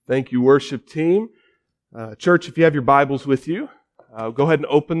Thank you, worship team. Church, if you have your Bibles with you, go ahead and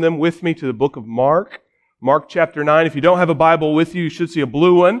open them with me to the book of Mark. Mark chapter 9. If you don't have a Bible with you, you should see a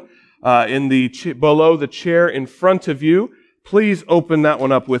blue one below the chair in front of you. Please open that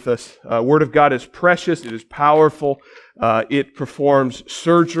one up with us. Word of God is precious. It is powerful. It performs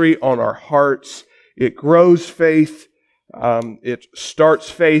surgery on our hearts. It grows faith. It starts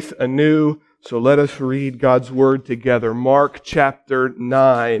faith anew. So let us read God's Word together. Mark chapter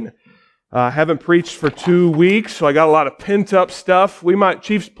 9. I haven't preached for 2 weeks, so I got a lot of pent-up stuff.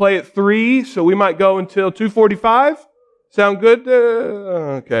 Chiefs play at 3, so we might go until 2:45. Sound good?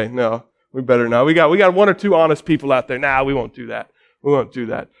 Okay, no, we better not. We got one or two honest people out there. Nah, we won't do that. We won't do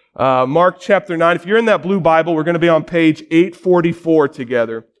that. Mark chapter 9. If you're in that blue Bible, we're going to be on page 844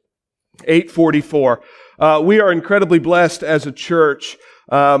 together. 844. We are incredibly blessed as a church.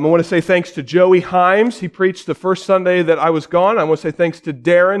 I want to say thanks to Joey Himes. He preached the first Sunday that I was gone. I want to say thanks to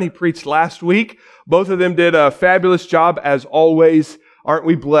Darren. He preached last week. Both of them did a fabulous job as always. Aren't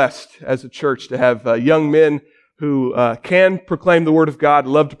we blessed as a church to have young men who can proclaim the Word of God,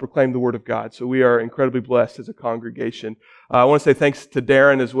 love to proclaim the Word of God. So we are incredibly blessed as a congregation. I want to say thanks to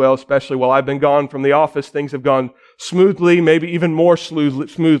Darren as well, especially while I've been gone from the office. Things have gone smoothly, maybe even more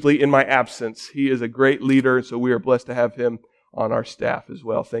smoothly in my absence. He is a great leader, so we are blessed to have him on our staff as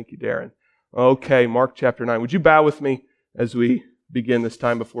well. Thank you, Darren. Okay, Mark chapter 9. Would you bow with me as we begin this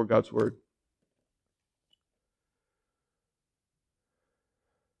time before God's Word?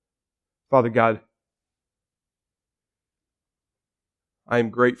 Father God, I am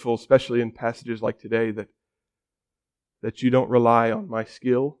grateful, especially in passages like today, that you don't rely on my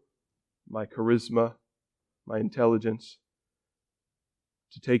skill, my charisma, my intelligence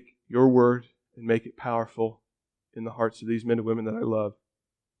to take your word and make it powerful in the hearts of these men and women that I love.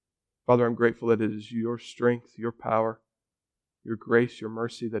 Father, I'm grateful that it is your strength, your power, your grace, your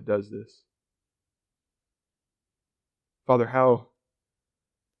mercy that does this. Father, how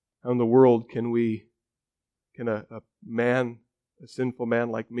in the world can a sinful man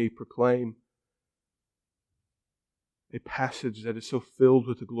like me proclaim a passage that is so filled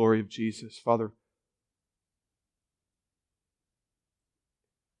with the glory of Jesus? Father,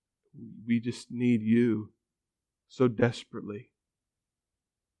 we just need you so desperately.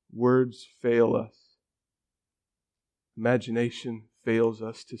 Words fail us. Imagination fails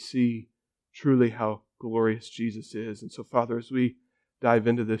us to see truly how glorious Jesus is. And so, Father, as we dive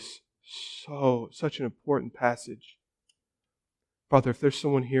into this such an important passage, Father, if there's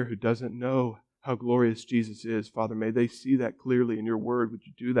someone here who doesn't know how glorious Jesus is, Father, may they see that clearly in your word. Would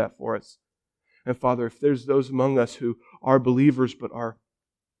you do that for us? And Father, if there's those among us who are believers but are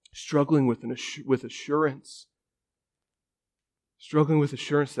struggling with assurance,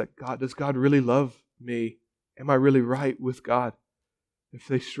 that does God really love me? Am I really right with God? If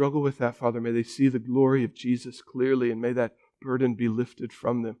they struggle with that, Father, may they see the glory of Jesus clearly, and may that burden be lifted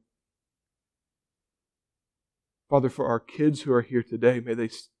from them. Father, for our kids who are here today, may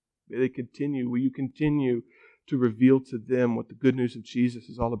they continue. Will you continue to reveal to them what the good news of Jesus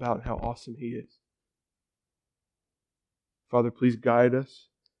is all about and how awesome He is? Father, please guide us.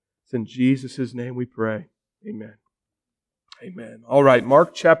 It's in Jesus' name we pray. Amen. Amen. All right,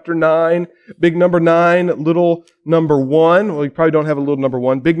 Mark chapter 9, big number 9, little number 1. Well, you probably don't have a little number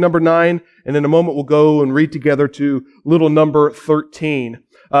 1. Big number 9, and in a moment we'll go and read together to little number 13.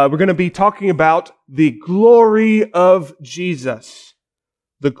 We're going to be talking about the glory of Jesus.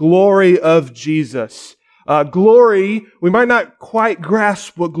 The glory of Jesus. Glory, we might not quite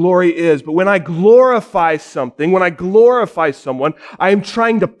grasp what glory is, but when I glorify something, when I glorify someone, I am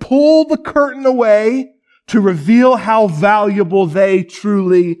trying to pull the curtain away to reveal how valuable they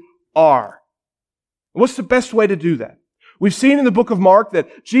truly are. What's the best way to do that? We've seen in the book of Mark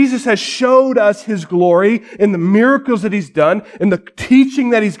that Jesus has showed us His glory in the miracles that He's done, in the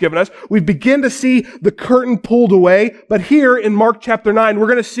teaching that He's given us. We begin to see the curtain pulled away, but here in Mark chapter 9, we're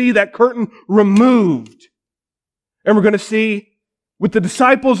going to see that curtain removed. And we're going to see, with the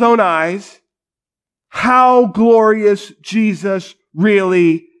disciples' own eyes, how glorious Jesus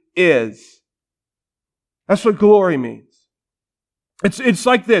really is. That's what glory means. It's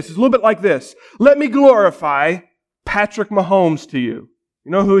like this. It's a little bit like this. Let me glorify Patrick Mahomes to you.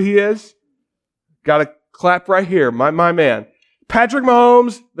 You know who he is? Got a clap right here. My man. Patrick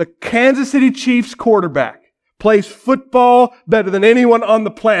Mahomes, the Kansas City Chiefs quarterback, plays football better than anyone on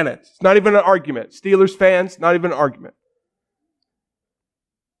the planet. It's not even an argument. Steelers fans, not even an argument.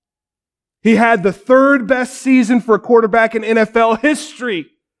 He had the third best season for a quarterback in NFL history.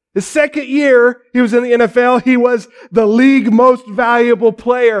 His second year he was in the NFL, he was the league most valuable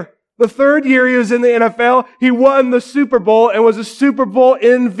player. The third year he was in the NFL, he won the Super Bowl and was a Super Bowl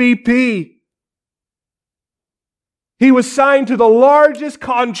MVP. He was signed to the largest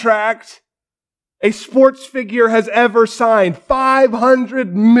contract a sports figure has ever signed,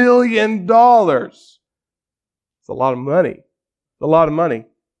 $500 million. It's a lot of money. It's a lot of money.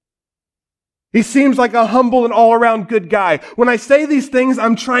 He seems like a humble and all-around good guy. When I say these things,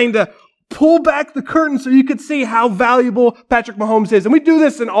 I'm trying to pull back the curtain so you could see how valuable Patrick Mahomes is. And we do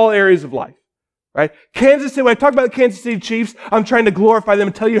this in all areas of life, right? Kansas City, when I talk about the Kansas City Chiefs, I'm trying to glorify them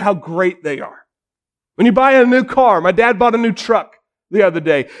and tell you how great they are. When you buy a new car, my dad bought a new truck the other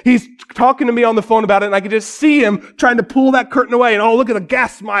day. He's talking to me on the phone about it, and I could just see him trying to pull that curtain away. And oh, look at the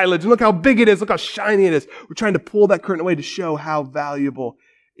gas mileage, and look how big it is, look how shiny it is. We're trying to pull that curtain away to show how valuable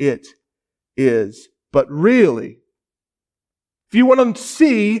it is. But really, if you want to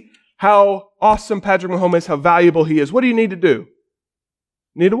see how awesome Patrick Mahomes is, how valuable he is, what do you need to do?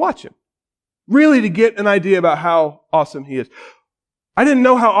 You need to watch him. Really to get an idea about how awesome he is. I didn't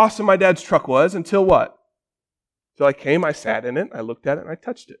know how awesome my dad's truck was until what? Until I came, I sat in it, I looked at it, and I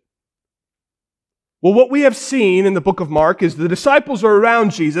touched it. Well, what we have seen in the book of Mark is the disciples are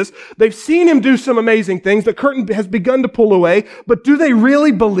around Jesus. They've seen him do some amazing things. The curtain has begun to pull away, but do they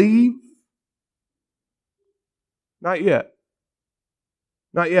really believe? Not yet.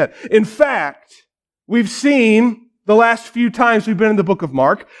 Not yet. In fact, we've seen the last few times we've been in the book of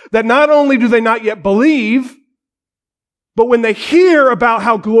Mark that not only do they not yet believe, but when they hear about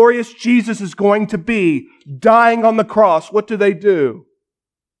how glorious Jesus is going to be, dying on the cross, what do? They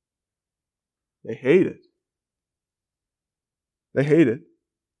hate it. They hate it.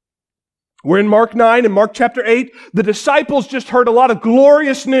 We're in Mark 9 and Mark chapter 8. The disciples just heard a lot of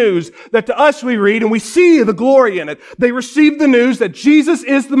glorious news that to us we read and we see the glory in it. They received the news that Jesus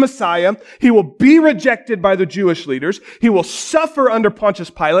is the Messiah. He will be rejected by the Jewish leaders. He will suffer under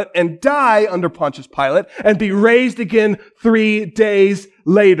Pontius Pilate and die under Pontius Pilate and be raised again 3 days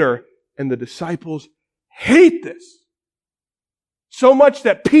later. And the disciples hate this so much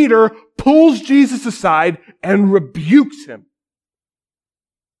that Peter pulls Jesus aside and rebukes him.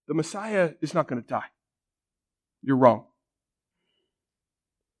 The Messiah is not going to die. You're wrong.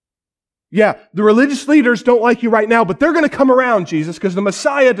 Yeah, the religious leaders don't like you right now, but they're going to come around, Jesus, because the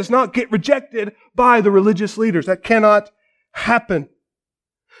Messiah does not get rejected by the religious leaders. That cannot happen.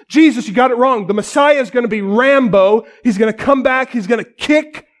 Jesus, you got it wrong. The Messiah is going to be Rambo. He's going to come back. He's going to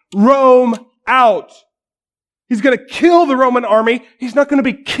kick Rome out. He's going to kill the Roman army. He's not going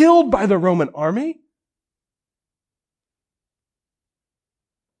to be killed by the Roman army.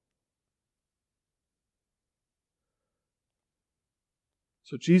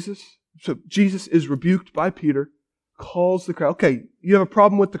 So Jesus is rebuked by Peter, calls the crowd. Okay, you have a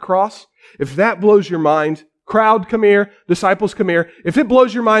problem with the cross? If that blows your mind, crowd, come here, disciples, come here. If it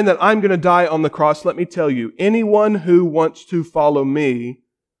blows your mind that I'm going to die on the cross, let me tell you, anyone who wants to follow me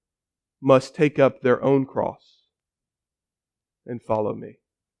must take up their own cross and follow me.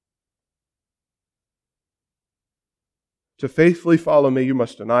 To faithfully follow me, you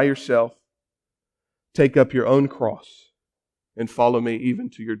must deny yourself, take up your own cross, and follow me even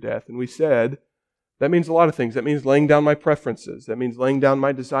to your death. And we said, that means a lot of things. That means laying down my preferences. That means laying down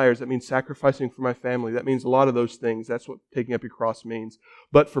my desires. That means sacrificing for my family. That means a lot of those things. That's what taking up your cross means.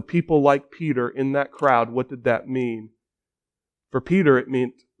 But for people like Peter in that crowd, what did that mean? For Peter, it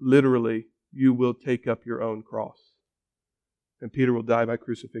meant literally, you will take up your own cross. And Peter will die by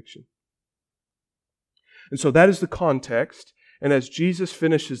crucifixion. And so that is the context. And as Jesus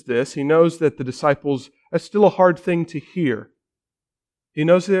finishes this, he knows that the disciples, that's still a hard thing to hear. He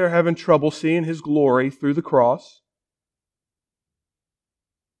knows they're having trouble seeing His glory through the cross.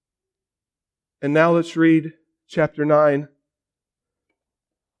 And now let's read chapter 9,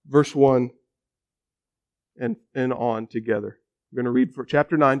 verse 1 and on together. We're going to read for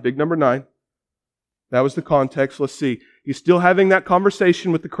chapter 9, big number 9. That was the context. Let's see. He's still having that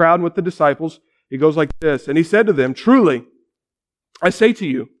conversation with the crowd and with the disciples. He goes like this. And he said to them, "Truly, I say to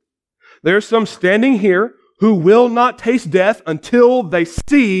you, there are some standing here who will not taste death until they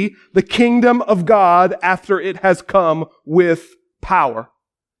see the kingdom of God after it has come with power."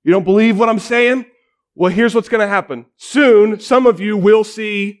 You don't believe what I'm saying? Well, here's what's going to happen. Soon, some of you will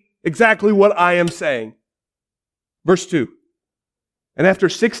see exactly what I am saying. Verse 2. And after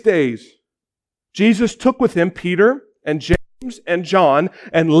 6 days, Jesus took with him Peter and James and John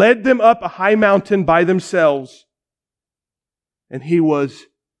and led them up a high mountain by themselves. And he was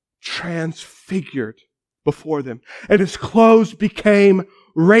transfigured before them, and his clothes became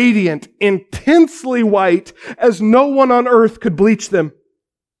radiant, intensely white, as no one on earth could bleach them.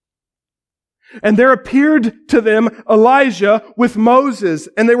 And there appeared to them Elijah with Moses,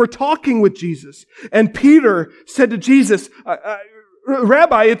 and they were talking with Jesus. And Peter said to Jesus,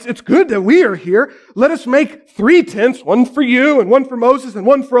 Rabbi, it's good that we are here. Let us make 3 tents, one for you, and one for Moses, and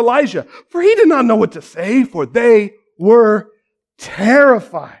one for Elijah. For he did not know what to say, for they were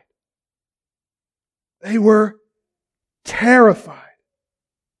terrified. They were terrified.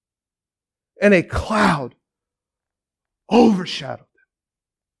 And a cloud overshadowed them.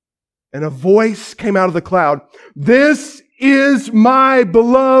 And a voice came out of the cloud. This is my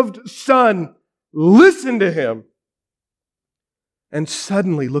beloved Son. Listen to him. And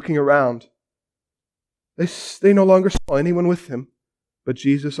suddenly, looking around, they no longer saw anyone with him, but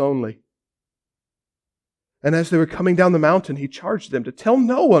Jesus only. And as they were coming down the mountain, he charged them to tell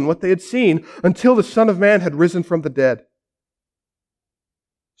no one what they had seen until the Son of Man had risen from the dead.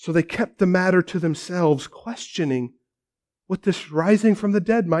 So they kept the matter to themselves, questioning what this rising from the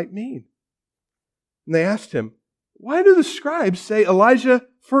dead might mean. And they asked him, why do the scribes say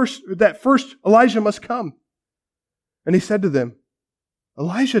that first Elijah must come? And he said to them,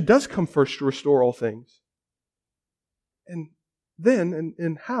 Elijah does come first to restore all things. And then,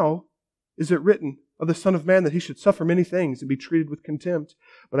 and how is it written of the Son of Man that he should suffer many things and be treated with contempt?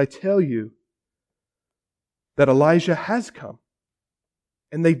 But I tell you that Elijah has come,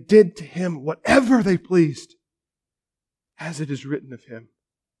 and they did to him whatever they pleased, as it is written of him.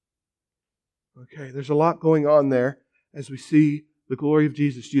 Okay, there's a lot going on there as we see the glory of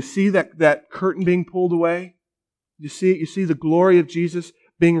Jesus. Do you see that curtain being pulled away? You see it? You see the glory of Jesus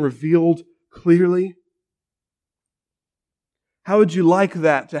being revealed clearly? How would you like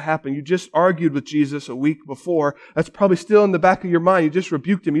that to happen? You just argued with Jesus a week before. That's probably still in the back of your mind. You just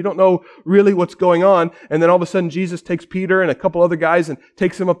rebuked him. You don't know really what's going on. And then all of a sudden Jesus takes Peter and a couple other guys and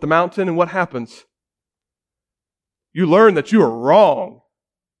takes him up the mountain. And what happens? You learn that you are wrong.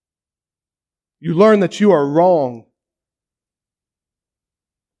 You learn that you are wrong.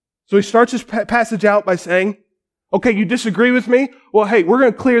 So he starts his passage out by saying, okay, you disagree with me? Well, hey, we're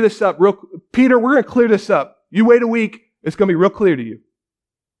going to clear this up. Peter, we're going to clear this up. You wait a week. It's going to be real clear to you.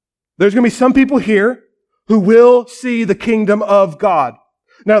 There's going to be some people here who will see the kingdom of God.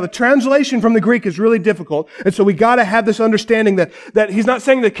 Now, the translation from the Greek is really difficult, and so we got to have this understanding that he's not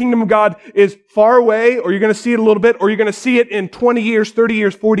saying the kingdom of God is far away, or you're going to see it a little bit, or you're going to see it in 20 years, 30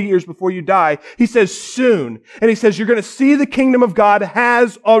 years, 40 years before you die. He says soon, and he says you're going to see the kingdom of God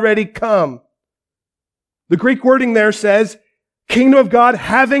has already come. The Greek wording there says, kingdom of God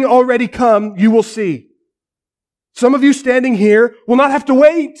having already come, you will see. Some of you standing here will not have to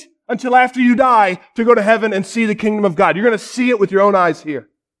wait until after you die to go to heaven and see the kingdom of God. You're going to see it with your own eyes here.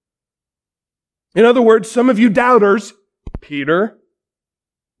 In other words, some of you doubters, Peter,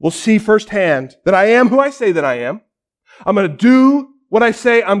 will see firsthand that I am who I say that I am. I'm going to do what I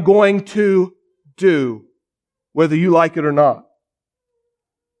say I'm going to do, whether you like it or not.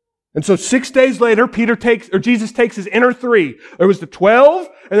 And so 6 days later, Jesus takes his inner 3. There was the 12,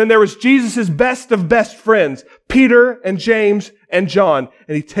 and then there was Jesus' best of best friends, Peter and James and John.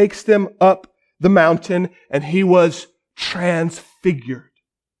 And he takes them up the mountain, and he was transfigured.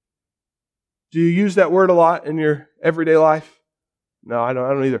 Do you use that word a lot in your everyday life? No, I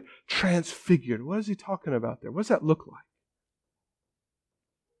don't either. Transfigured. What is he talking about there? What does that look like?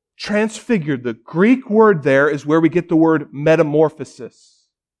 Transfigured. The Greek word there is where we get the word metamorphosis.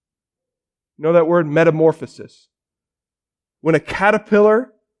 You know that word, metamorphosis? When a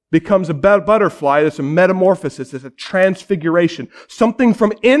caterpillar becomes a butterfly, it's a metamorphosis. It's a transfiguration. Something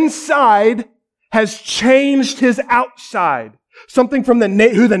from inside has changed his outside. Something from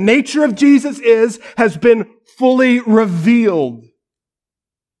who the nature of Jesus is has been fully revealed.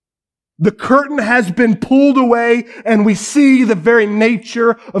 The curtain has been pulled away, and we see the very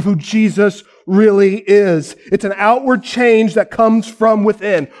nature of who Jesus really is. It's an outward change that comes from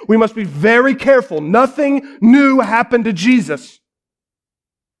within. We must be very careful. Nothing new happened to Jesus.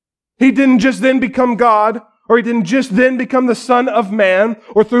 He didn't just then become God, or he didn't just then become the Son of Man,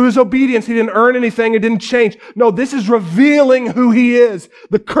 or through his obedience he didn't earn anything, it didn't change. No, this is revealing who he is.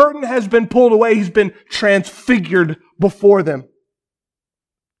 The curtain has been pulled away. He's been transfigured before them.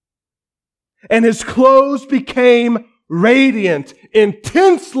 And his clothes became radiant,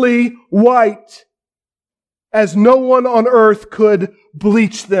 intensely white, as no one on earth could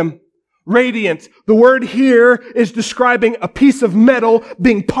bleach them. Radiant. The word here is describing a piece of metal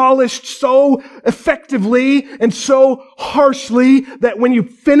being polished so effectively and so harshly that when you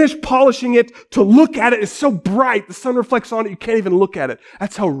finish polishing it, to look at it is so bright, the sun reflects on it, you can't even look at it.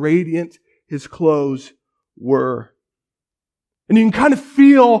 That's how radiant his clothes were. And you can kind of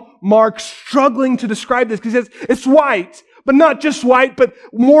feel Mark struggling to describe this because he says, it's white, but not just white, but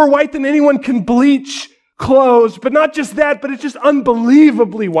more white than anyone can bleach clothes. But not just that, but it's just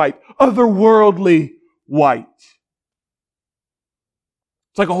unbelievably white, otherworldly white.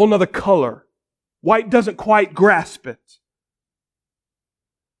 It's like a whole nother color. White doesn't quite grasp it.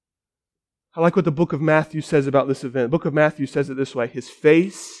 I like what the book of Matthew says about this event. The book of Matthew says it this way: His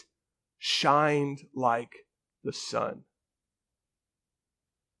face shined like the sun.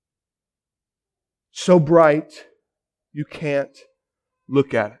 So bright, you can't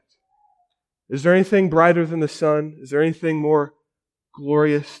look at it. Is there anything brighter than the sun? Is there anything more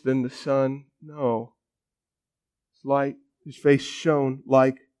glorious than the sun? No. It's light. His face shone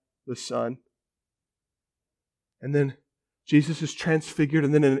like the sun. And then Jesus is transfigured,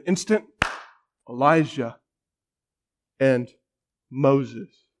 and then in an instant, Elijah and Moses.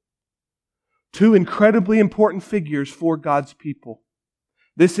 Two incredibly important figures for God's people.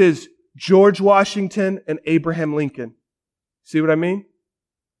 This is George Washington and Abraham Lincoln. See what I mean?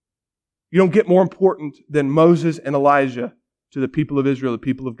 You don't get more important than Moses and Elijah to the people of Israel, the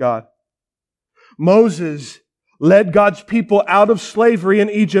people of God. Moses led God's people out of slavery in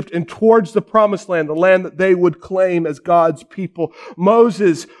Egypt and towards the promised land, the land that they would claim as God's people.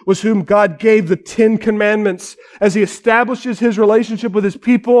 Moses was whom God gave the 10 Commandments. As he establishes his relationship with his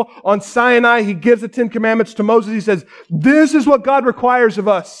people on Sinai, he gives the 10 Commandments to Moses. He says, this is what God requires of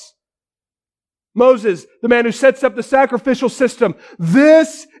us. Moses, the man who sets up the sacrificial system.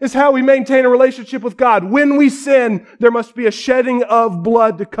 This is how we maintain a relationship with God. When we sin, there must be a shedding of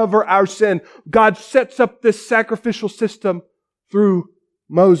blood to cover our sin. God sets up this sacrificial system through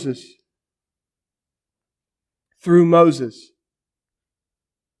Moses. Through Moses.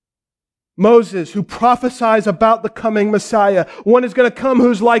 Moses, who prophesies about the coming Messiah. One is going to come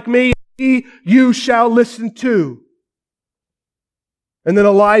who's like me. He you shall listen to. And then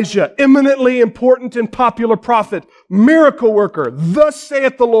Elijah, eminently important and popular prophet, miracle worker, thus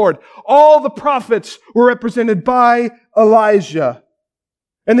saith the Lord. All the prophets were represented by Elijah.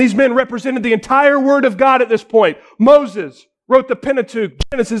 And these men represented the entire Word of God at this point. Moses wrote the Pentateuch,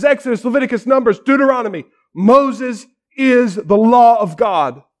 Genesis, Exodus, Leviticus, Numbers, Deuteronomy. Moses is the law of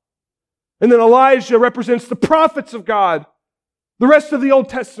God. And then Elijah represents the prophets of God, the rest of the Old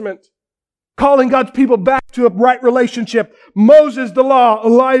Testament, calling God's people back to a right relationship. Moses, the law,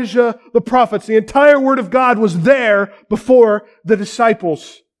 Elijah, the prophets. The entire Word of God was there before the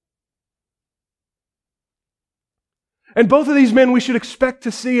disciples. And both of these men we should expect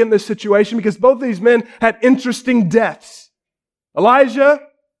to see in this situation because both of these men had interesting deaths. Elijah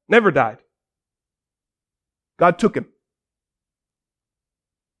never died. God took him.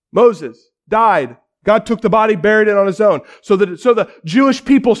 Moses died. God took the body, buried it on His own. So the Jewish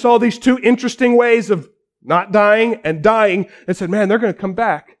people saw these two interesting ways of not dying and dying and said, man, they're going to come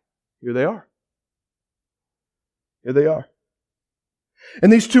back. Here they are. Here they are.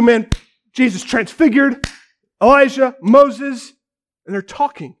 And these two men, Jesus transfigured, Elijah, Moses, and they're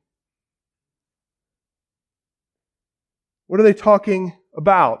talking. What are they talking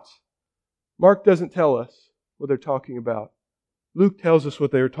about? Mark doesn't tell us what they're talking about. Luke tells us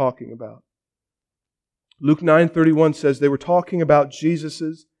what they were talking about. Luke 9:31 says they were talking about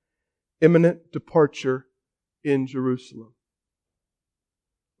Jesus' imminent departure in Jerusalem.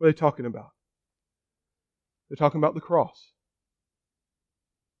 What are they talking about? They're talking about the cross.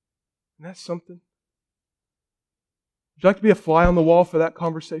 And that's something. Would you like to be a fly on the wall for that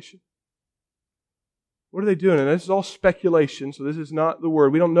conversation? What are they doing? And this is all speculation, so this is not the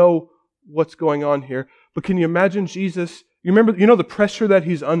word. We don't know what's going on here. But can you imagine Jesus? You know the pressure that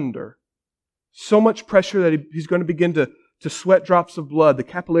He's under. So much pressure that he's going to begin to sweat drops of blood. The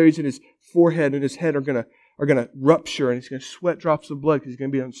capillaries in his forehead and his head are going to rupture, and he's going to sweat drops of blood because he's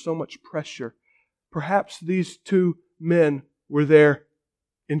going to be under so much pressure. Perhaps these two men were there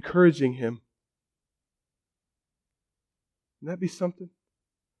encouraging him. Wouldn't that be something?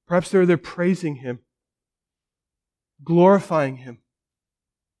 Perhaps they were there praising him, glorifying him.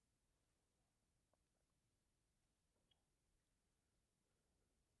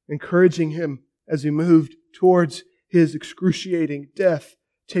 Encouraging him as he moved towards his excruciating death,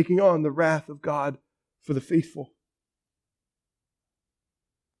 taking on the wrath of God for the faithful.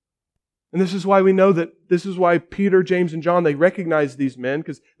 And this is why we know that, this is why Peter, James, and John, they recognized these men,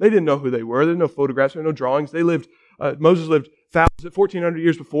 because they didn't know who they were. There were no photographs, there were no drawings. They lived, Moses lived 1,400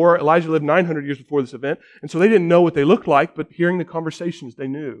 years before, Elijah lived 900 years before this event, and so they didn't know what they looked like, but hearing the conversations, they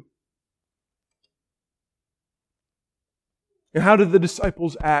knew. And how did the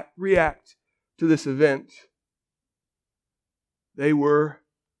disciples react to this event? They were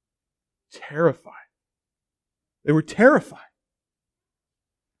terrified. They were terrified.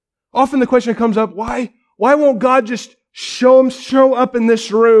 Often the question comes up, why won't God just show up in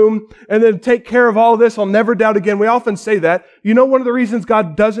this room and then take care of all this. I'll never doubt again. We often say that. You know one of the reasons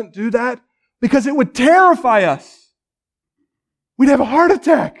God doesn't do that? Because it would terrify us. We'd have a heart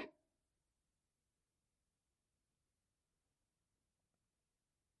attack.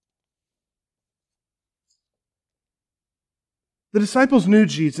 The disciples knew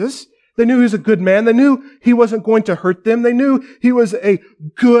Jesus. They knew he was a good man. They knew he wasn't going to hurt them. They knew he was a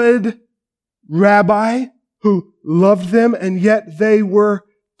good rabbi who loved them, and yet they were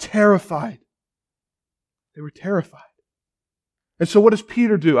terrified. They were terrified. And so what does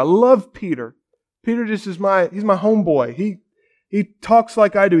Peter do? I love Peter. Peter just is he's my homeboy. He talks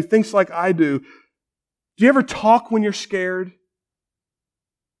like I do. He thinks like I do. Do you ever talk when you're scared?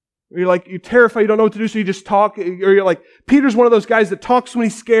 You're terrified, you don't know what to do, so you just talk. Or you're like, Peter's one of those guys that talks when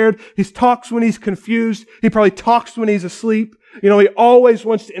he's scared. He talks when he's confused. He probably talks when he's asleep. He always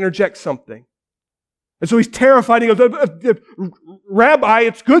wants to interject something. And so he's terrified. He goes, Rabbi,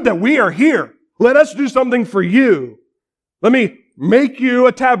 it's good that we are here. Let us do something for you. Let me make you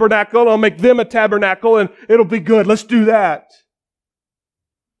a tabernacle. I'll make them a tabernacle, and it'll be good. Let's do that.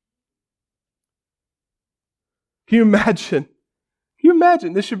 Can you imagine?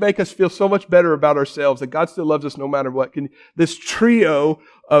 This should make us feel so much better about ourselves, that God still loves us no matter what. This trio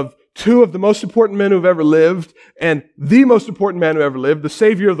of two of the most important men who've ever lived and the most important man who ever lived, the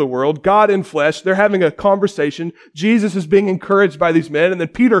Savior of the world, God in flesh, they're having a conversation. Jesus is being encouraged by these men, and then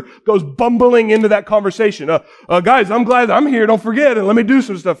Peter goes bumbling into that conversation. Guys, I'm glad I'm here. Don't forget, and let me do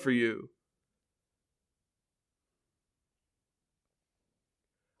some stuff for you.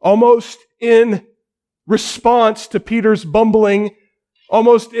 Almost in response to Peter's bumbling,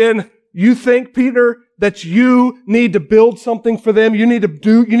 almost in, you think, Peter, that you need to build something for them. You need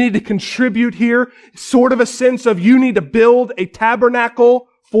to contribute here. Sort of a sense of you need to build a tabernacle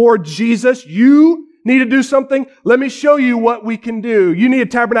for Jesus. You need to do something. Let me show you what we can do. You need a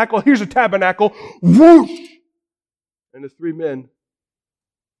tabernacle. Here's a tabernacle. Whoosh! And the three men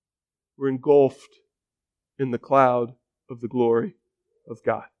were engulfed in the cloud of the glory of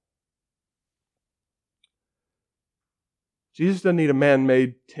God. Jesus doesn't need a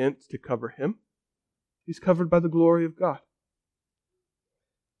man-made tent to cover him. He's covered by the glory of God.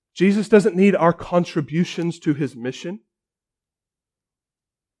 Jesus doesn't need our contributions to his mission.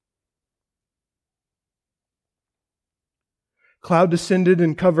 Cloud descended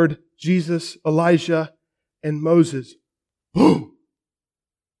and covered Jesus, Elijah, and Moses. Boom!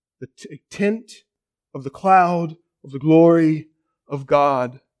 The tent of the cloud of the glory of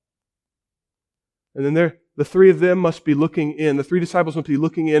God. And then the three of them must be looking in. The three disciples must be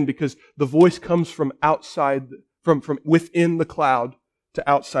looking in, because the voice comes from outside, from within the cloud to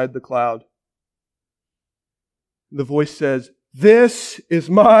outside the cloud. The voice says, "This is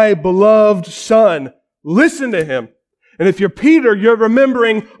my beloved Son. Listen to him." And if you're Peter, you're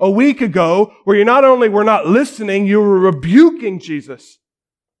remembering a week ago where you not only were not listening, you were rebuking Jesus.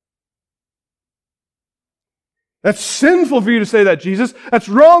 That's sinful for you to say that, Jesus. That's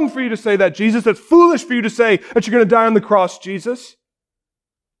wrong for you to say that, Jesus. That's foolish for you to say that you're going to die on the cross, Jesus.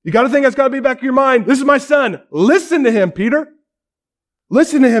 You got to think that's got to be back in your mind. This is my Son. Listen to him, Peter.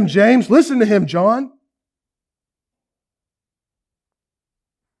 Listen to him, James. Listen to him, John.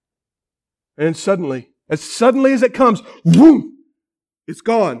 And suddenly as it comes, boom, it's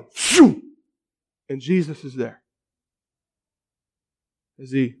gone. And Jesus is there,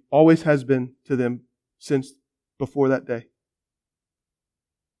 as he always has been to them since before that day.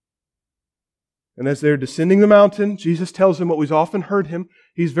 And as they're descending the mountain, Jesus tells them what we've often heard him.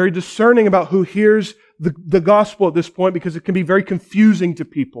 He's very discerning about who hears the gospel at this point, because it can be very confusing to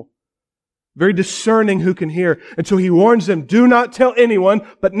people. Very discerning who can hear. And so he warns them, do not tell anyone.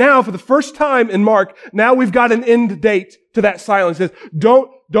 But now, for the first time in Mark, now we've got an end date to that silence. It says,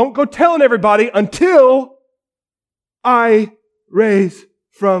 don't go telling everybody until I raise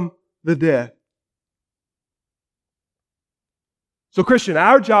from the dead. So Christian,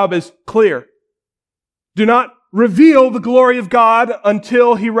 our job is clear. Do not reveal the glory of God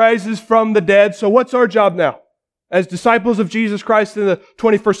until he rises from the dead. So what's our job now? As disciples of Jesus Christ in the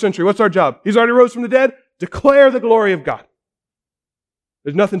 21st century, what's our job? He's already rose from the dead. Declare the glory of God.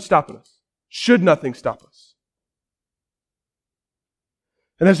 There's nothing stopping us. Should nothing stop us.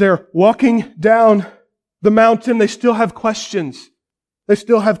 And as they're walking down the mountain, they still have questions.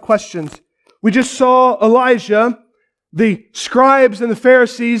 We just saw Elijah. The scribes and the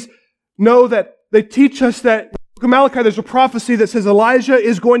Pharisees know that they teach us that in the book of Malachi, there's a prophecy that says Elijah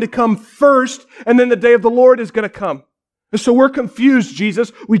is going to come first, and then the day of the Lord is going to come. And so we're confused,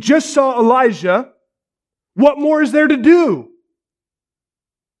 Jesus. We just saw Elijah. What more is there to do?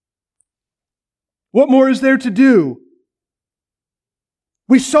 What more is there to do?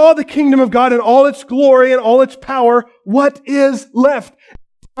 We saw the kingdom of God in all its glory and all its power. What is left?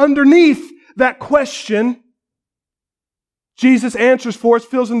 Underneath that question, Jesus answers for us,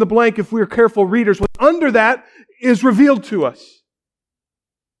 fills in the blank if we are careful readers. What's under that is revealed to us.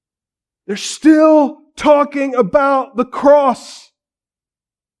 They're still talking about the cross.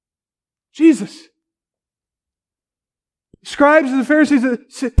 Jesus. The scribes and the Pharisees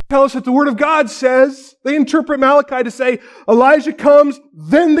tell us that the Word of God says, they interpret Malachi to say, Elijah comes,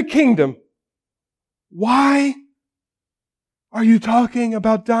 then the kingdom. Why are you talking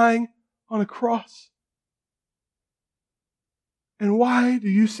about dying on a cross? And why do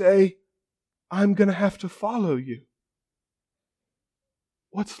you say, I'm going to have to follow you?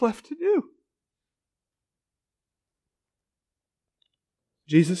 What's left to do?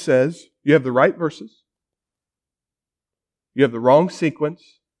 Jesus says, you have the right verses, you have the wrong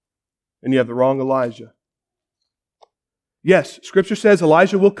sequence, and you have the wrong Elijah. Yes, Scripture says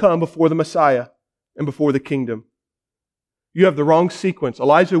Elijah will come before the Messiah and before the kingdom. You have the wrong sequence.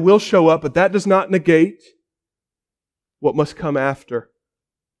 Elijah will show up, but that does not negate what must come after.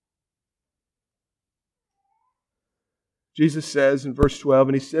 Jesus says in verse 12,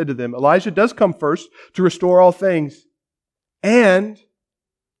 and He said to them, Elijah does come first to restore all things. And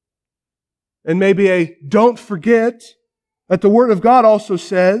maybe don't forget that the Word of God also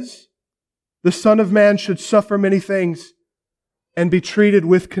says the Son of Man should suffer many things and be treated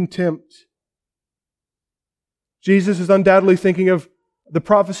with contempt. Jesus is undoubtedly thinking of the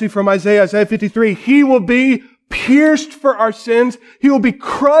prophecy from Isaiah 53. He will be pierced for our sins. He will be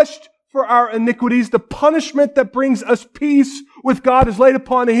crushed for our iniquities. The punishment that brings us peace with God is laid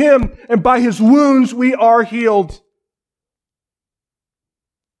upon Him, and by His wounds we are healed.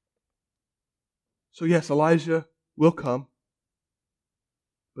 So yes, Elijah will come,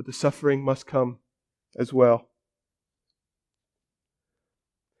 but the suffering must come as well.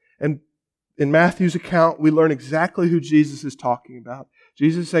 And in Matthew's account, we learn exactly who Jesus is talking about.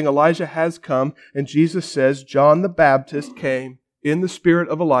 Jesus is saying Elijah has come, and Jesus says John the Baptist came in the spirit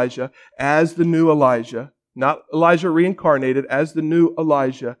of Elijah as the new Elijah, not Elijah reincarnated, as the new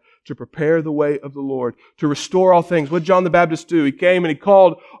Elijah, to prepare the way of the Lord, to restore all things. What did John the Baptist do? He came and he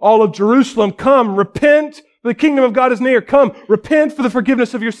called all of Jerusalem, come, repent, for the kingdom of God is near. Come, repent for the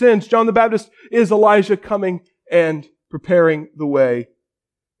forgiveness of your sins. John the Baptist is Elijah coming and preparing the way.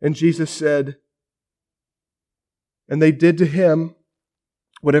 And Jesus said, and they did to him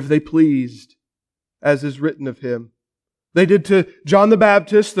whatever they pleased, as is written of him. They did to John the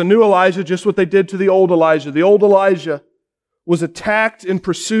Baptist, the new Elijah, just what they did to the old Elijah. The old Elijah was attacked and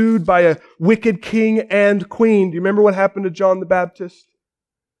pursued by a wicked king and queen. Do you remember what happened to John the Baptist?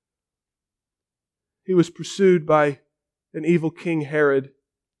 He was pursued by an evil king Herod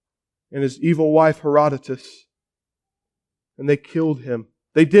and his evil wife Herodotus, and they killed him.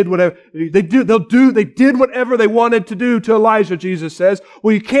 They did whatever they did whatever they wanted to do to Elijah, Jesus says.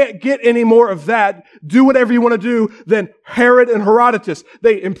 Well, you can't get any more of that. Do whatever you want to do than Herod and Herodotus.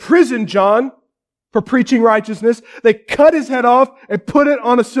 They imprisoned John for preaching righteousness. They cut his head off and put it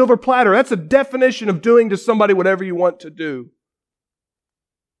on a silver platter. That's a definition of doing to somebody whatever you want to do.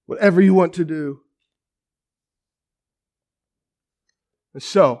 Whatever you want to do. And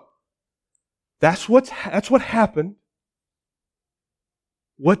so, that's what happened.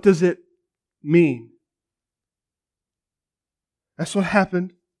 What does it mean? That's what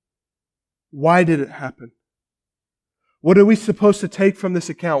happened. Why did it happen? What are we supposed to take from this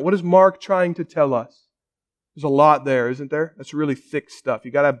account? What is Mark trying to tell us? There's a lot there, isn't there? That's really thick stuff. You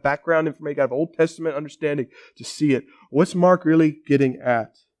got to have background information, you got to have Old Testament understanding to see it. What's Mark really getting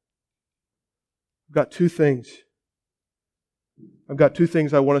at? I've got two things.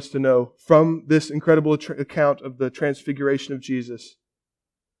 I want us to know from this incredible account of the transfiguration of Jesus.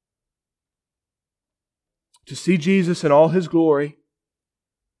 To see Jesus in all His glory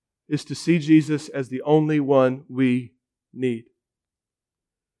is to see Jesus as the only one we need.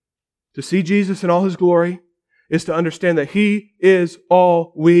 To see Jesus in all His glory is to understand that He is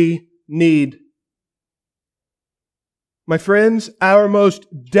all we need. My friends, our most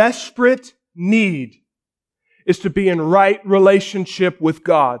desperate need is to be in right relationship with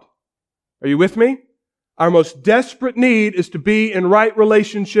God. Are you with me? Our most desperate need is to be in right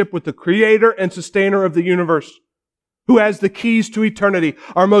relationship with the Creator and Sustainer of the universe, who has the keys to eternity.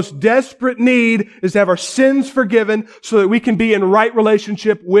 Our most desperate need is to have our sins forgiven so that we can be in right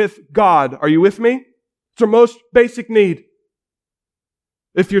relationship with God. Are you with me? It's our most basic need.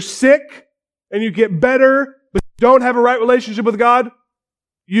 If you're sick and you get better, but you don't have a right relationship with God,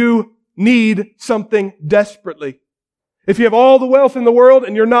 you need something desperately. If you have all the wealth in the world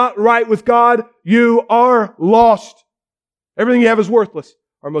and you're not right with God, you are lost. Everything you have is worthless.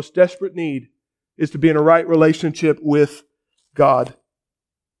 our most desperate need is to be in a right relationship with God.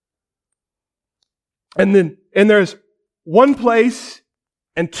 And there's one place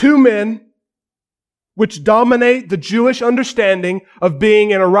and two men which dominate the Jewish understanding of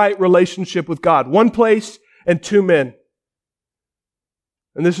being in a right relationship with God. One place and two men.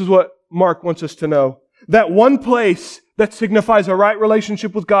 And this is what Mark wants us to know. That one place that signifies a right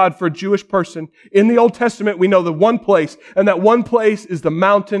relationship with God for a Jewish person. In the Old Testament, we know the one place, and that one place is the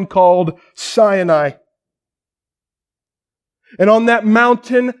mountain called Sinai. And on that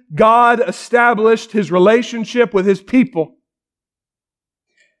mountain, God established His relationship with His people.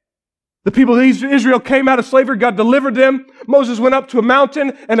 The people of Israel came out of slavery. God delivered them. Moses went up to a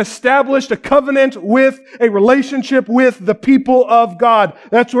mountain and established a covenant with a relationship with the people of God.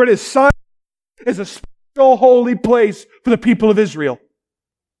 That's where it is. Sinai is a special holy place for the people of Israel.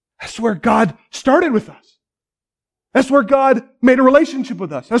 That's where God started with us. That's where God made a relationship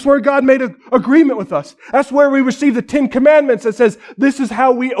with us. That's where God made an agreement with us. That's where we receive the 10 Commandments that says this is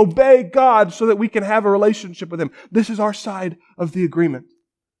how we obey God so that we can have a relationship with Him. This is our side of the agreement.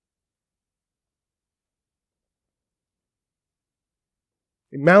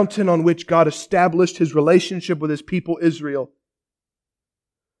 A mountain on which God established His relationship with His people Israel.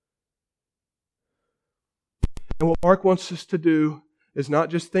 And what Mark wants us to do is not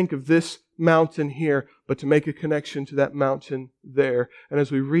just think of this mountain here, but to make a connection to that mountain there. And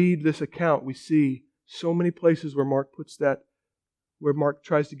as we read this account, we see so many places where Mark puts that, where Mark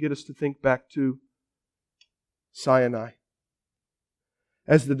tries to get us to think back to Sinai.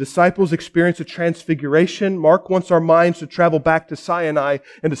 As the disciples experience a transfiguration, Mark wants our minds to travel back to Sinai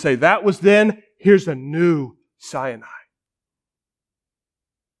and to say, that was then, here's a new Sinai.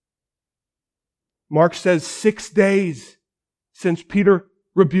 Mark says 6 days since Peter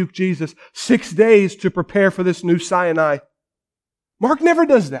rebuked Jesus. 6 days to prepare for this new Sinai. Mark never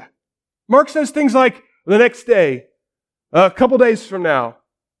does that. Mark says things like, the next day, a couple days from now,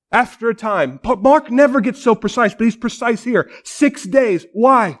 after a time. Mark never gets so precise, but he's precise here. 6 days.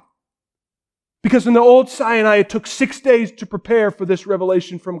 Why? Because in the old Sinai, it took 6 days to prepare for this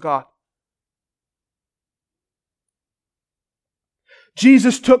revelation from God.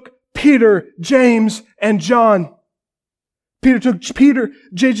 Jesus took Peter, James, and John. Jesus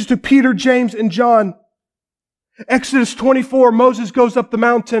took Peter, James, and John. Exodus 24, Moses goes up the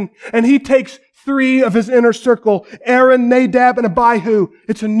mountain, and he takes 3 of his inner circle, Aaron, Nadab, and Abihu.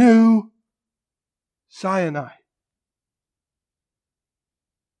 It's a new Sinai.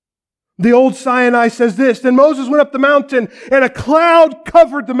 The old Sinai says this, then Moses went up the mountain, and a cloud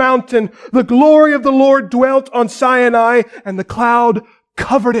covered the mountain. The glory of the Lord dwelt on Sinai, and the cloud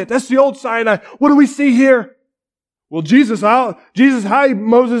covered it. That's the old Sinai. What do we see here? Well, Jesus, hi,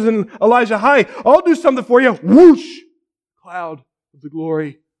 Moses and Elijah, hi. I'll do something for you. Whoosh! Cloud of the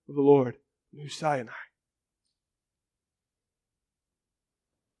glory of the Lord. New Sinai.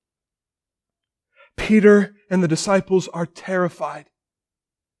 Peter and the disciples are terrified.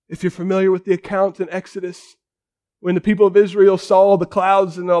 If you're familiar with the account in Exodus, when the people of Israel saw the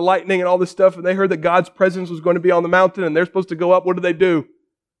clouds and the lightning and all this stuff, and they heard that God's presence was going to be on the mountain and they're supposed to go up, what do?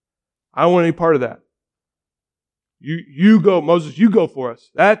 I don't want any part of that. You go, Moses, you go for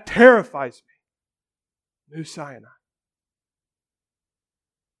us. That terrifies me. New Sinai.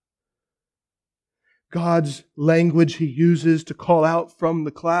 God's language He uses to call out from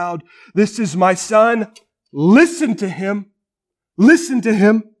the cloud. This is my son. Listen to him. Listen to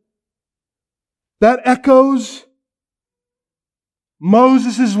him. That echoes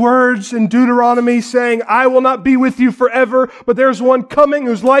Moses' words in Deuteronomy saying, I will not be with you forever, but there's one coming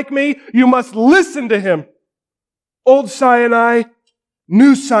who's like me. You must listen to him. Old Sinai,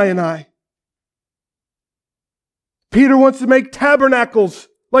 new Sinai. Peter wants to make tabernacles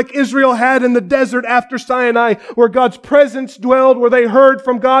like Israel had in the desert after Sinai, where God's presence dwelled, where they heard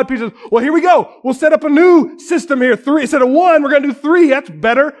from God. Peter says, well, here we go. We'll set up a new system here. 3 instead of 1, we're going to do 3. That's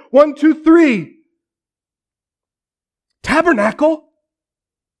better. 1, 2, 3. Tabernacle?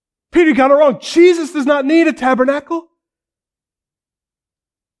 Peter got it wrong. Jesus does not need a tabernacle.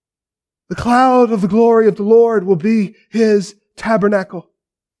 The cloud of the glory of the Lord will be His tabernacle.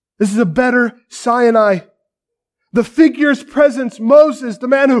 This is a better Sinai. The figure's presence, Moses, the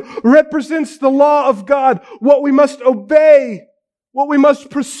man who represents the law of God, what we must obey, what we must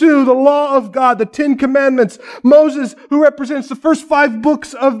pursue, the law of God, the 10 Commandments. Moses, who represents the first 5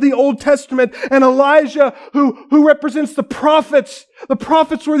 books of the Old Testament, and Elijah, who represents the prophets. The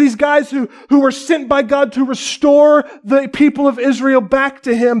prophets were these guys who were sent by God to restore the people of Israel back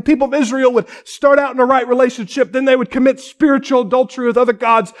to Him. People of Israel would start out in a right relationship, then they would commit spiritual adultery with other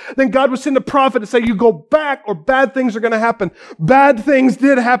gods. Then God would send a prophet to say, you go back or bad things are going to happen. Bad things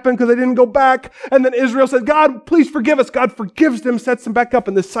did happen because they didn't go back. And then Israel said, God, please forgive us. God forgives them, sets them back up,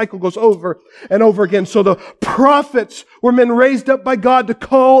 and this cycle goes over and over again. So the prophets were men raised up by God to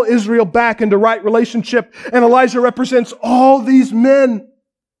call Israel back into right relationship. And Elijah represents all these men.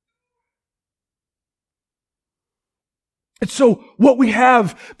 And so what we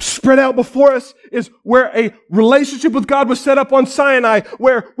have spread out before us is where a relationship with God was set up on Sinai,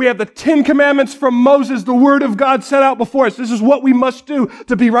 where we have the 10 Commandments from Moses, the Word of God set out before us. This is what we must do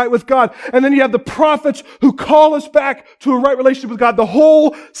to be right with God. And then you have the prophets who call us back to a right relationship with God. The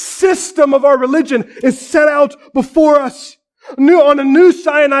whole system of our religion is set out before us. On a new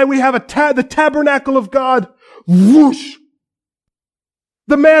Sinai, we have the tabernacle of God. Whoosh!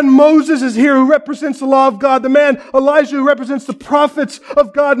 The man Moses is here who represents the law of God. The man Elijah who represents the prophets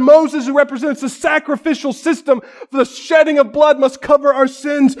of God. Moses who represents the sacrificial system. The shedding of blood must cover our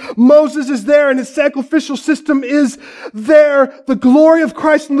sins. Moses is there and his sacrificial system is there. The glory of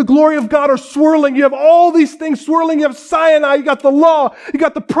Christ and the glory of God are swirling. You have all these things swirling. You have Sinai. You got the law. You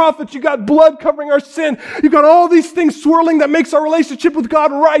got the prophets. You got blood covering our sin. You got all these things swirling that makes our relationship with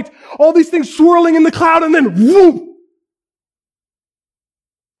God right. All these things swirling in the cloud and then whoop!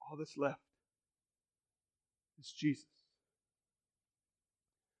 All that's left is Jesus.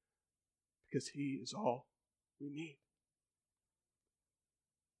 Because He is all we need.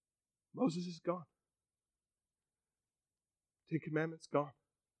 Moses is gone. 10 Commandments gone.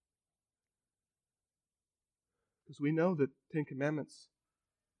 Because we know that 10 Commandments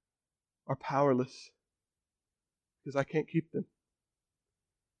are powerless. Because I can't keep them.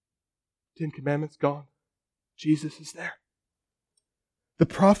 10 Commandments gone. Jesus is there. The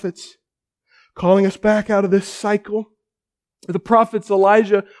prophets calling us back out of this cycle. The prophets,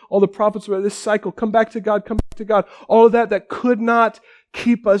 Elijah, all the prophets were in this cycle. Come back to God, come back to God. All of that could not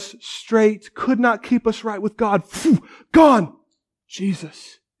keep us straight, could not keep us right with God. Phew, gone.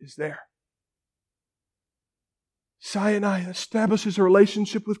 Jesus is there. Sinai establishes a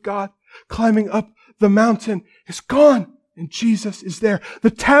relationship with God. Climbing up the mountain is gone. And Jesus is there. The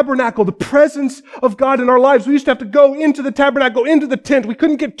tabernacle, the presence of God in our lives. We used to have to go into the tabernacle, into the tent. We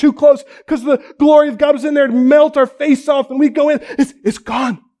couldn't get too close because the glory of God was in there to melt our face off. And we'd go in. It's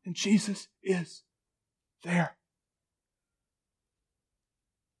gone. And Jesus is there.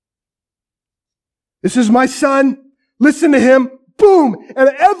 This is my son. Listen to him. Boom. And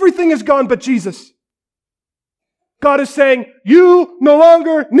everything is gone but Jesus. God is saying, you no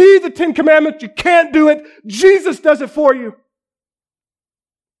longer need the 10 Commandments. You can't do it. Jesus does it for you.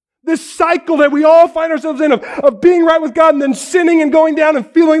 This cycle that we all find ourselves in of being right with God and then sinning and going down and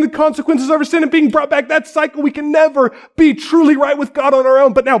feeling the consequences of our sin and being brought back. That cycle, we can never be truly right with God on our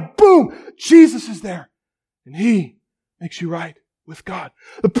own. But now, boom, Jesus is there. And He makes you right with God.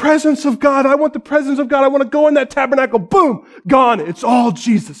 The presence of God. I want the presence of God. I want to go in that tabernacle. Boom, gone. It's all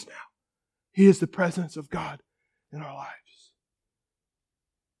Jesus now. He is the presence of God in our lives.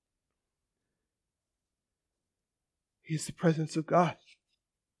 He is the presence of God.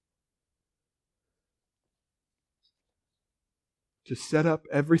 To set up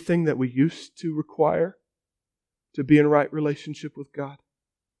everything that we used to require to be in right relationship with God.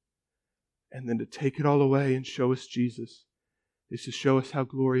 And then to take it all away and show us Jesus is to show us how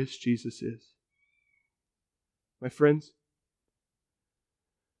glorious Jesus is. My friends,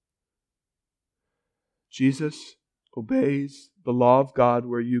 Jesus obeys the law of God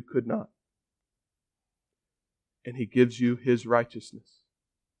where you could not. And He gives you His righteousness.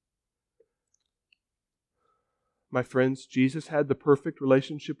 My friends, Jesus had the perfect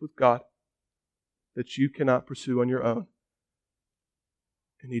relationship with God that you cannot pursue on your own.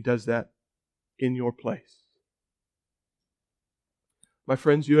 And He does that in your place. My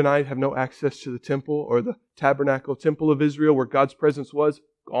friends, you and I have no access to the temple or the tabernacle, temple of Israel where God's presence was.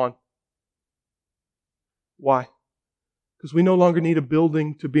 Gone. Why? Because we no longer need a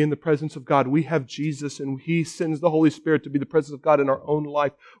building to be in the presence of God. We have Jesus and He sends the Holy Spirit to be the presence of God in our own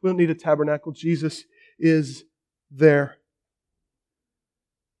life. We don't need a tabernacle. Jesus is there.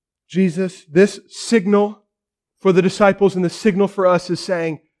 Jesus, this signal for the disciples and the signal for us is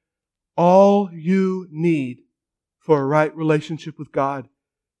saying, all you need for a right relationship with God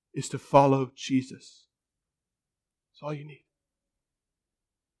is to follow Jesus. That's all you need.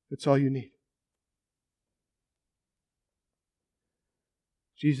 That's all you need.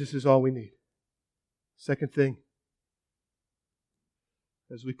 Jesus is all we need. Second thing,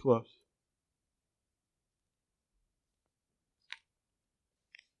 as we close.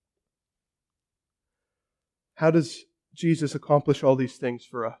 How does Jesus accomplish all these things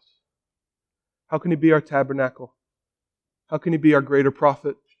for us? How can He be our tabernacle? How can He be our greater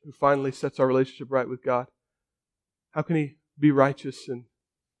prophet who finally sets our relationship right with God? How can He be righteous and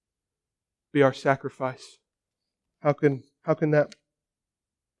be our sacrifice? How can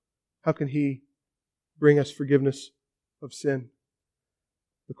He bring us forgiveness of sin?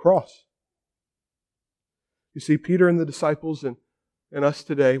 The cross. You see, Peter and the disciples and us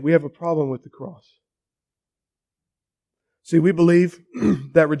today, we have a problem with the cross. See, we believe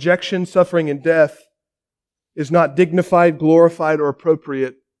that rejection, suffering, and death is not dignified, glorified, or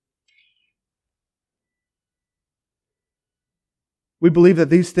appropriate. We believe that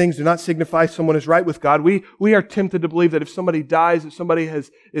these things do not signify someone is right with God. We are tempted to believe that if somebody dies, if somebody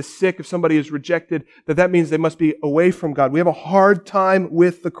is sick, if somebody is rejected, that means they must be away from God. We have a hard time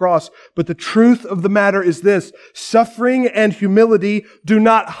with the cross. But the truth of the matter is this: suffering and humility do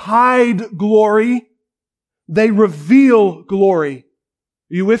not hide glory. They reveal glory.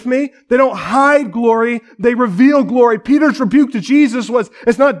 Are you with me? They don't hide glory. They reveal glory. Peter's rebuke to Jesus was,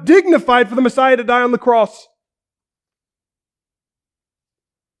 it's not dignified for the Messiah to die on the cross.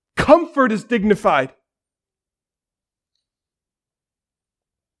 Comfort is dignified.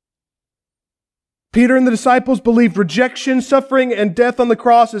 Peter and the disciples believed rejection, suffering, and death on the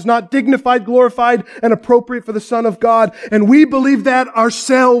cross is not dignified, glorified, and appropriate for the Son of God. And we believe that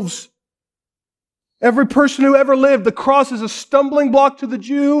ourselves. Every person who ever lived, the cross is a stumbling block to the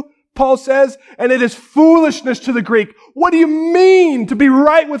Jew, Paul says, and it is foolishness to the Greek. What do you mean to be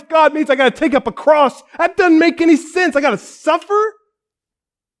right with God means I got to take up a cross? That doesn't make any sense. I got to suffer?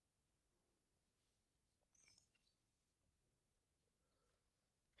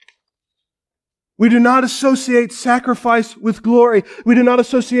 We do not associate sacrifice with glory. We do not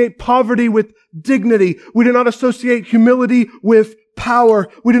associate poverty with dignity. We do not associate humility with power.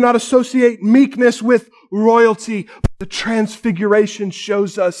 We do not associate meekness with royalty. The Transfiguration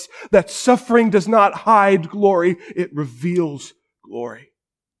shows us that suffering does not hide glory. It reveals glory.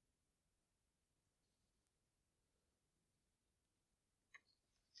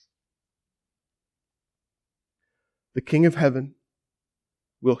 The King of Heaven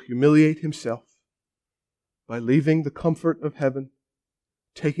will humiliate Himself by leaving the comfort of heaven,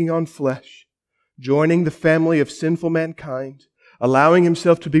 taking on flesh, joining the family of sinful mankind, allowing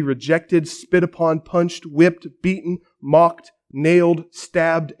Himself to be rejected, spit upon, punched, whipped, beaten, mocked, nailed,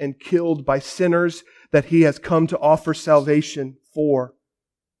 stabbed, and killed by sinners that He has come to offer salvation for.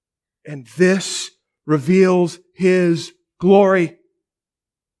 And this reveals His glory.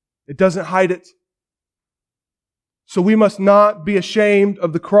 It doesn't hide it. So we must not be ashamed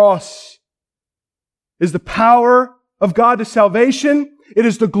of the cross. It is the power of God to salvation. It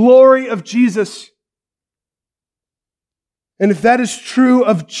is the glory of Jesus. And if that is true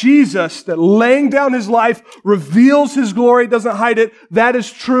of Jesus, that laying down His life reveals His glory, doesn't hide it, that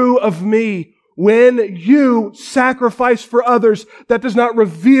is true of me. When you sacrifice for others, that does not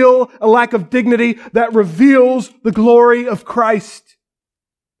reveal a lack of dignity, that reveals the glory of Christ.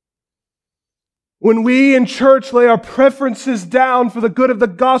 When we in church lay our preferences down for the good of the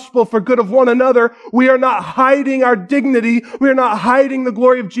gospel, for good of one another, we are not hiding our dignity. We are not hiding the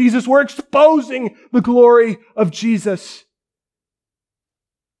glory of Jesus. We're exposing the glory of Jesus.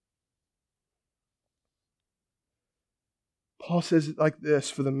 Paul says it like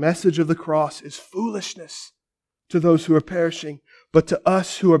this: for the message of the cross is foolishness to those who are perishing, but to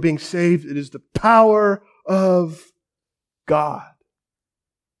us who are being saved, it is the power of God.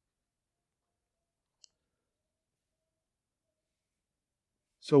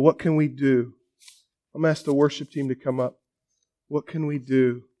 So what can we do? I'm going to ask the worship team to come up. What can we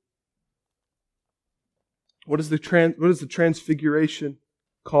do? What does the Transfiguration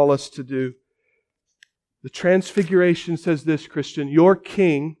call us to do? The Transfiguration says this, Christian: your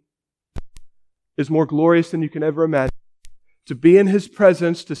King is more glorious than you can ever imagine. To be in His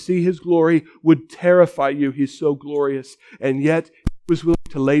presence, to see His glory, would terrify you. He's so glorious. And yet, He was willing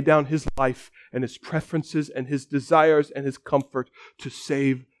to lay down His life and His preferences and His desires and His comfort to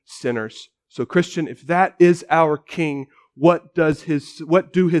save sinners. So Christian, if that is our King, what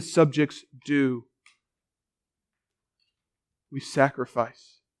do His subjects do? We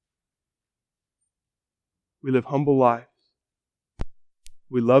sacrifice. We live humble lives.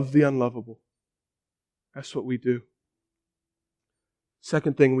 We love the unlovable. That's what we do.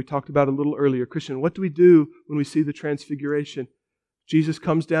 Second thing we talked about a little earlier, Christian, what do we do when we see the Transfiguration? Jesus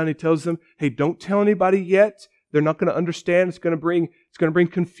comes down, He tells them, hey, don't tell anybody yet. They're not going to understand. It's going to bring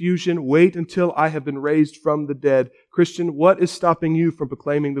confusion. Wait until I have been raised from the dead. Christian, what is stopping you from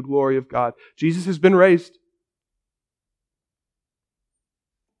proclaiming the glory of God? Jesus has been raised.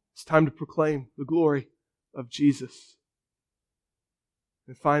 It's time to proclaim the glory of Jesus.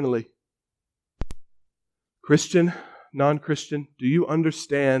 And finally, Christian, non-Christian, do you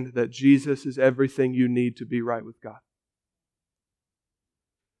understand that Jesus is everything you need to be right with God?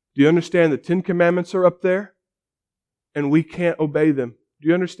 Do you understand the 10 Commandments are up there and we can't obey them? Do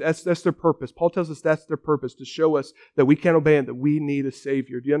you understand? That's their purpose. Paul tells us that's their purpose, to show us that we can't obey and that we need a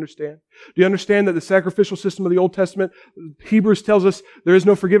Savior. Do you understand? Do you understand that the sacrificial system of the Old Testament, Hebrews tells us there is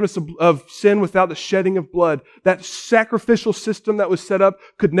no forgiveness of sin without the shedding of blood. That sacrificial system that was set up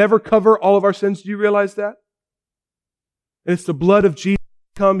could never cover all of our sins. Do you realize that? And it's the blood of Jesus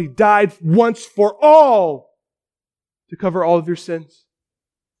come. He died once for all to cover all of your sins.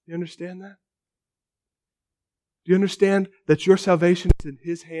 Do you understand that? Do you understand that your salvation is in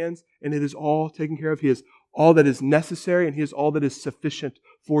His hands and it is all taken care of? He is all that is necessary and He is all that is sufficient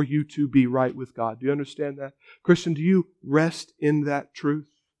for you to be right with God. Do you understand that? Christian, do you rest in that truth?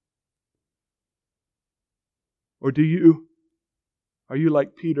 Or are you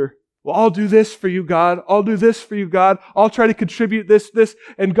like Peter? Well, I'll do this for you, God. I'll do this for you, God. I'll try to contribute this.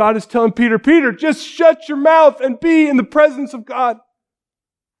 And God is telling Peter, Peter, just shut your mouth and be in the presence of God.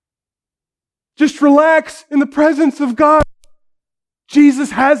 Just relax in the presence of God.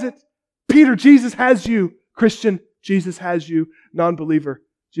 Jesus has it. Peter, Jesus has you. Christian, Jesus has you. Non-believer,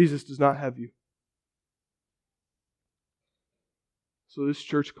 Jesus does not have you. So this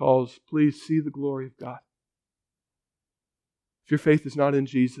church calls, please see the glory of God. If your faith is not in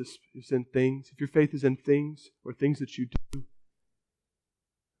Jesus, it's in things. If your faith is in things or things that you do,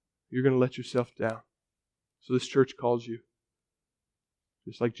 you're going to let yourself down. So this church calls you.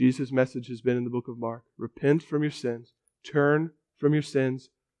 Just like Jesus' message has been in the book of Mark. Repent from your sins. Turn from your sins.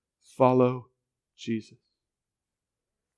 Follow Jesus.